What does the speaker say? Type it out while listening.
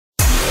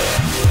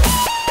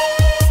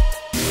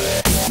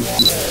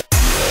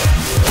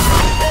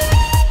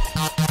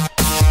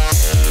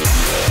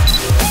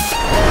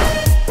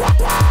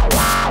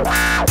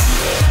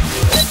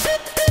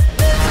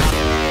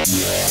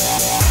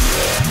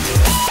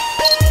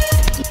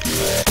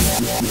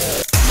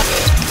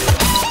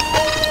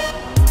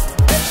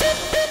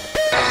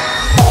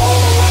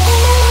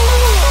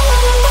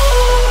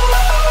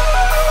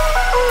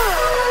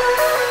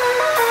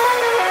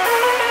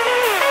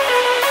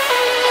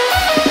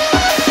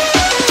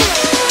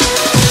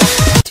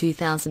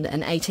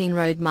2018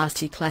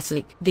 Roadmaster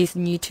Classic. This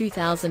new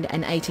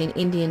 2018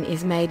 Indian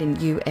is made in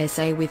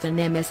USA with an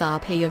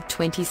MSRP of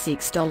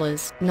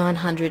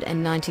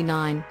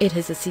 $26,999. It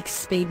has a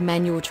 6-speed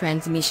manual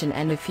transmission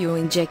and a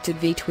fuel-injected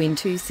V-twin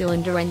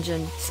 2-cylinder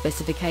engine.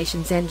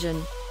 Specifications: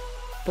 engine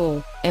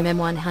 4 mm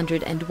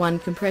 101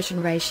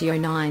 compression ratio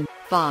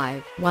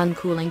 9.5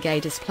 cooling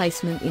gauge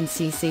displacement in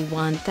cc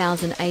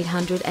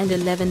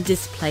 1811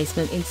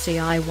 displacement in ci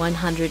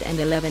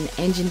 111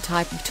 engine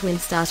type twin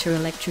starter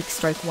electric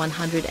stroke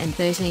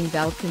 113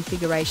 valve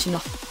configuration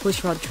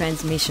pushrod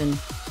transmission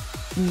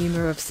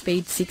number of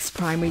speed 6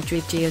 primary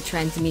drive gear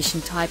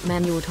transmission type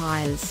manual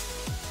tires.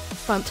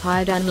 Front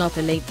tire Dunlop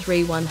Elite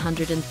 3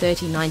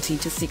 130 90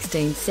 to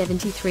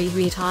 1673.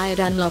 Rear tire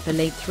Dunlop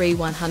Elite 3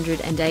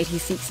 180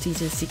 60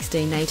 to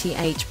 1680.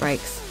 H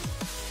brakes.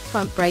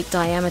 Front brake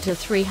diameter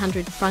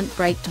 300. Front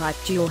brake type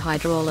dual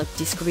hydraulic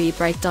disc. Rear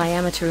brake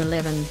diameter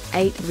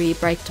 11/8. Rear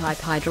brake type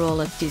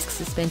hydraulic disc.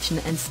 Suspension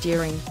and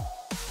steering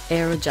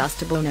air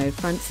adjustable. No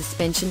front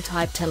suspension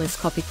type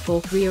telescopic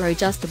fork. Rear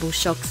adjustable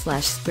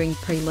shock/spring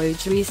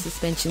preload. Rear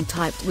suspension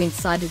type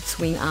twin-sided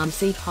swing arm.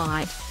 Seat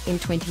height in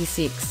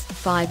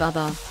 26.5.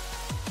 Other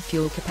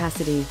fuel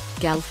capacity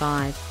gal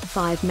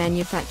 5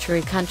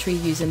 manufacturer country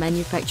user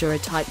manufacturer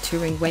type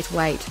touring wet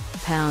weight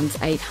pounds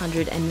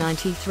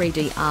 893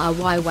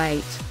 dry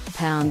weight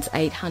pounds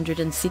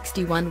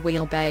 861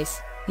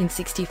 wheelbase in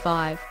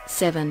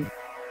 65.7.